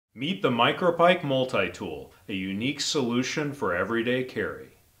Meet the Micropike Multitool, a unique solution for everyday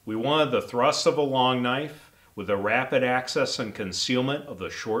carry. We wanted the thrust of a long knife with the rapid access and concealment of the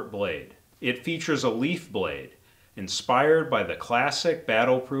short blade. It features a leaf blade, inspired by the classic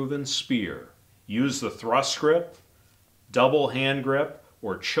battle-proven spear. Use the thrust grip, double hand grip,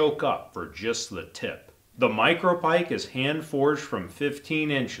 or choke up for just the tip. The Micropike is hand-forged from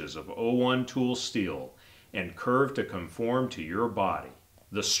 15 inches of 01 tool steel and curved to conform to your body.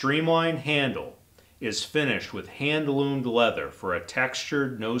 The streamlined handle is finished with hand-loomed leather for a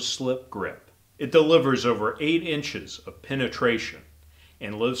textured no-slip grip. It delivers over 8 inches of penetration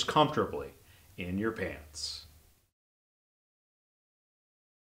and lives comfortably in your pants.